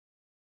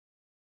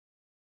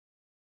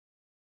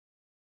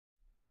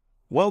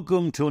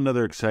Welcome to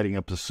another exciting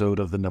episode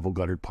of the Neville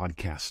Goddard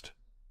podcast.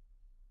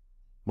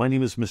 My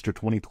name is Mr.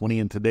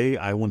 2020, and today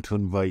I want to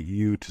invite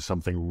you to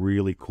something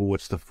really cool.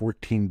 It's the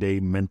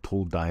 14-day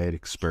mental diet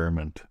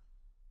experiment.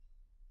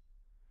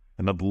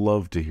 And I'd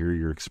love to hear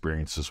your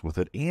experiences with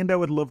it, and I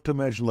would love to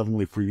imagine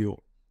lovingly for you.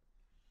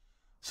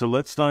 So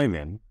let's dive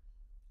in.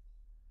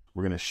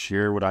 We're going to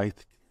share what I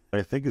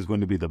think is going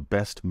to be the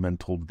best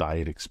mental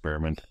diet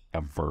experiment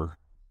ever.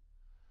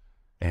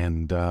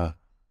 And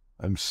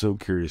I'm so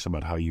curious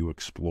about how you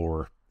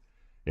explore,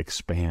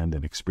 expand,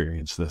 and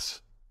experience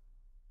this.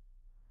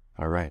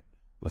 All right,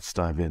 let's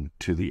dive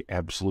into the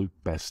absolute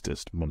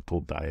bestest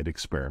mental diet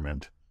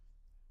experiment.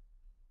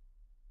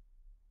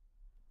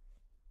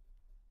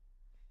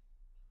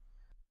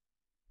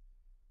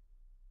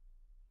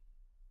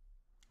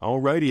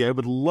 Alrighty, I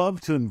would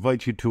love to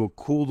invite you to a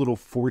cool little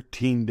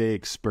 14-day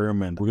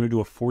experiment. We're going to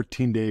do a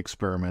 14-day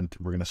experiment.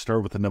 We're going to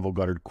start with the Neville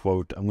Goddard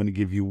quote. I'm going to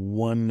give you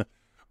one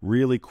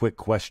really quick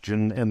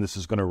question, and this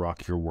is going to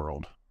rock your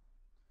world.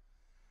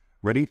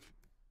 Ready?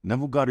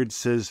 Neville Goddard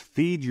says,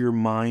 feed your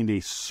mind a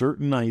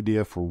certain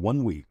idea for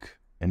 1 week,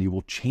 and you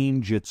will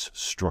change its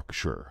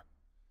structure.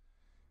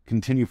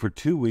 Continue for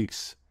 2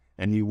 weeks,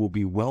 and you will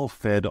be well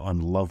fed on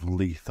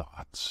lovely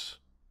thoughts.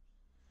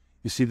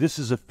 You see, this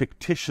is a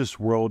fictitious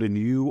world, and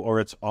you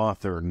are its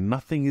author.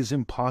 Nothing is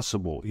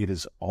impossible. It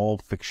is all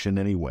fiction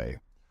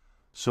anyway.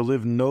 So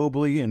live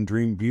nobly and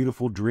dream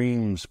beautiful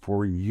dreams,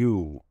 for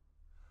you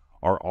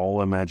are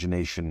all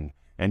imagination,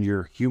 and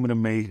your human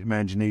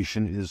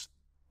imagination is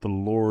the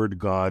Lord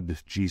God,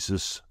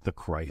 Jesus the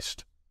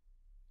Christ.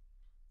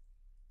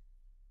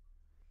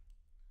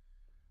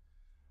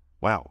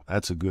 Wow,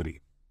 that's a goodie.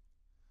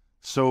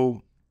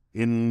 So,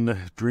 in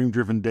Dream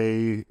Driven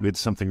Day, we had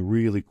something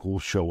really cool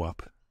show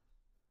up,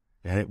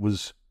 and it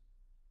was,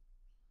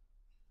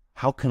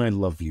 how can I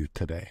love you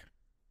today?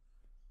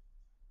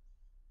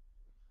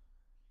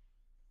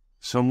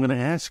 So I'm going to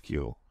ask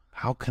you,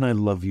 how can I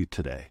love you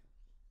today?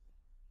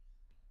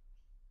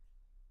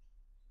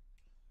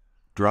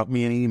 Drop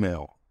me an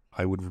email.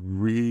 I would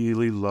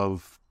really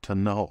love to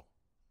know.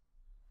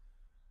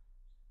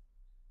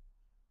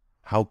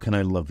 How can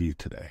I love you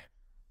today?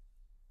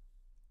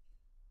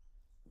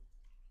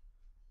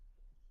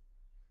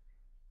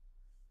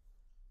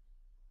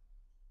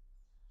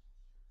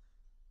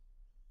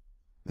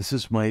 This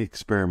is my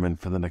experiment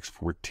for the next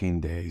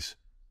 14 days.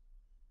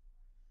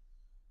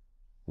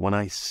 When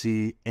I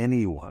see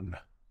anyone,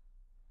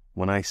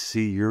 when I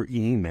see your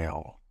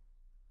email,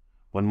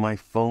 when my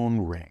phone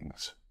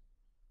rings,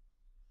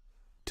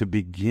 to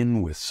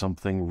begin with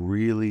something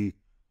really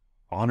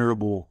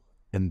honorable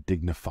and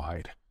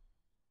dignified.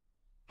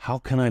 How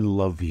can I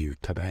love you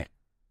today?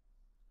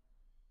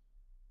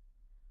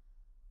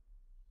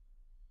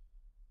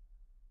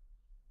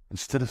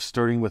 Instead of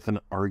starting with an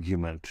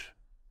argument,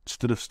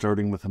 instead of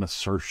starting with an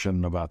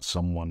assertion about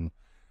someone,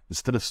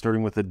 instead of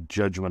starting with a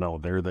judgment, oh,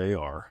 there they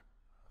are.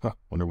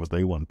 Wonder what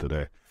they want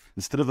today.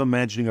 Instead of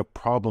imagining a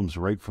problems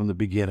right from the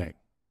beginning.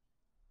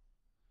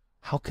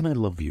 How can I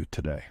love you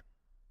today?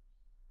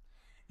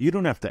 You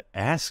don't have to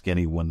ask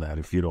anyone that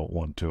if you don't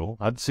want to.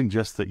 I'd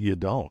suggest that you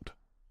don't.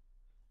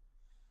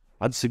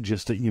 I'd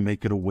suggest that you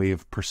make it a way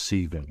of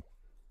perceiving.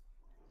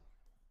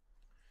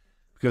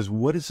 Because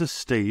what is a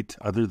state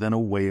other than a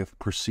way of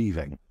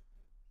perceiving?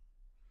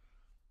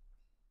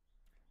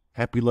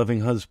 Happy,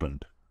 loving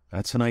husband.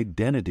 That's an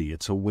identity.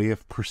 It's a way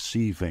of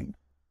perceiving.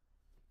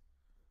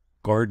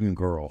 Garden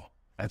girl.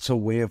 That's a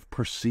way of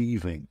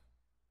perceiving.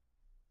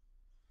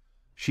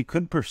 She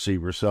could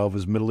perceive herself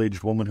as a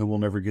middle-aged woman who will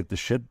never get the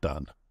shit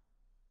done.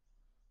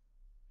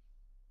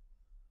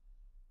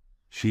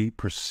 She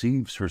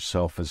perceives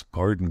herself as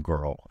garden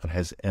girl and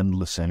has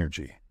endless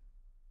energy.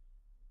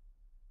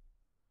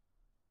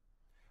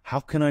 How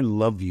can I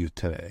love you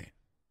today?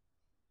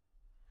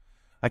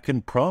 I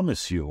can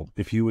promise you,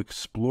 if you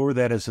explore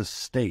that as a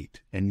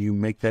state and you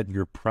make that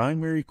your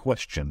primary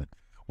question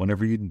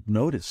whenever you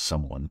notice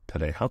someone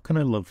today, how can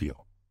I love you?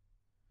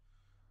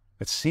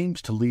 It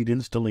seems to lead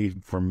instantly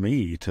for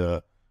me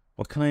to,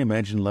 what can I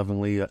imagine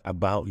lovingly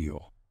about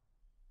you,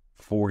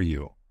 for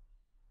you,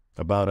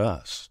 about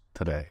us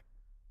today?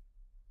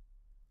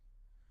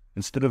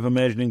 Instead of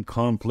imagining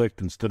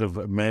conflict, instead of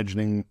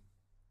imagining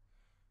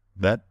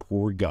that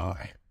poor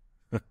guy,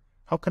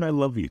 how can I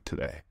love you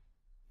today?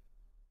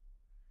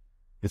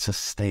 It's a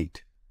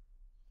state.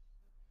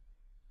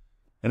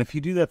 And if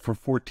you do that for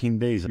 14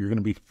 days, you're going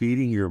to be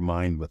feeding your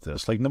mind with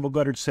this. Like Neville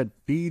Goddard said,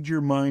 feed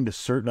your mind a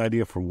certain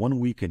idea for 1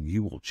 week and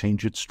you will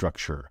change its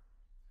structure.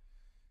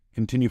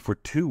 Continue for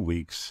 2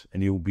 weeks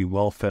and you will be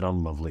well fed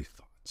on lovely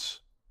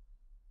thoughts.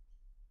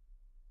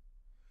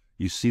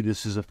 You see,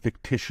 this is a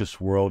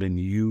fictitious world and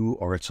you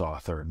are its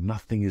author.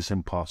 Nothing is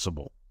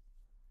impossible.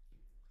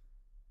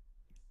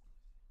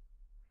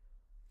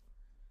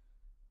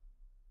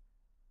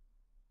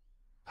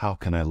 How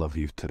can I love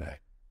you today?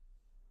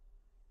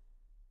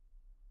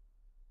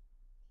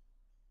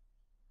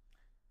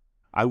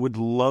 I would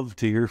love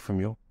to hear from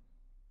you.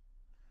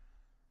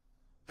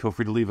 Feel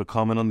free to leave a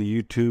comment on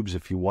the YouTubes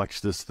if you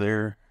watch this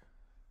there.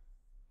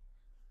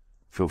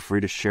 Feel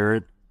free to share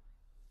it.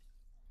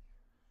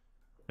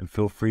 And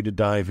feel free to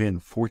dive in.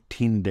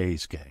 14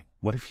 days, gang.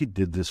 What if you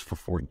did this for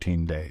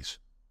 14 days?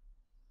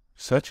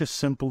 Such a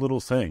simple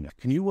little thing.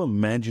 Can you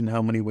imagine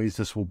how many ways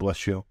this will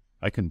bless you?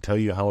 I can tell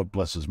you how it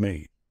blesses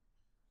me.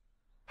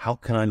 How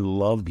can I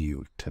love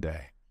you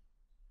today?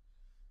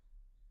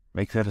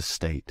 Make that a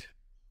state.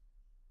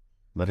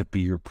 Let it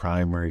be your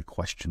primary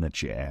question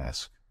that you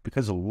ask.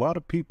 Because a lot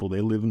of people,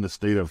 they live in the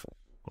state of,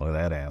 well,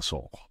 that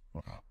asshole.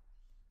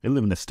 They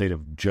live in a state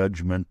of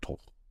judgmental.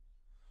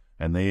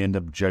 And they end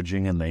up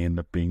judging and they end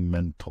up being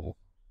mental.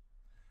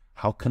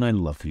 How can I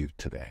love you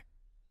today?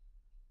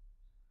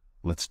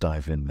 Let's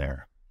dive in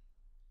there.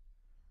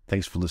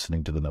 Thanks for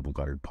listening to the Neville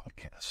Goddard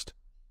podcast.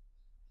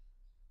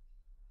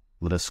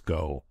 Let us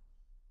go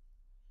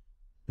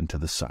into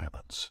the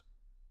silence.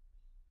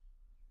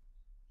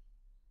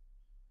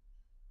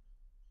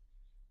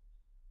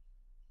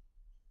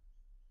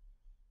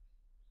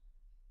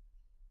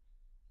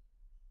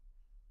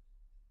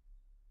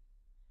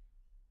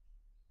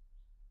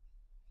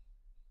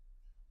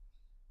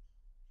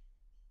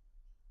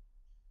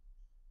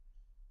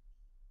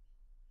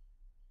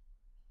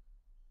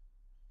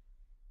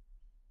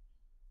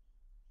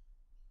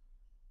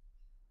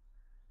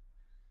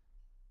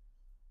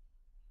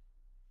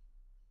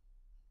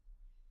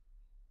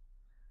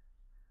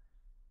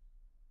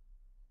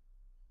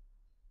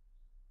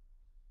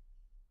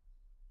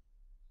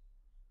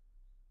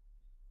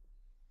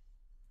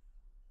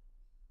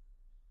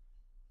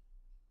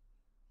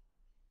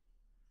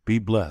 Be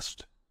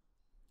blessed,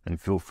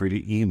 and feel free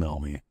to email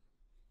me.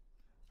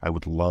 I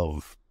would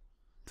love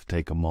to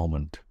take a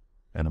moment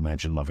and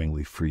imagine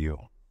lovingly for you.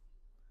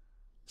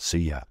 See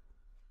ya.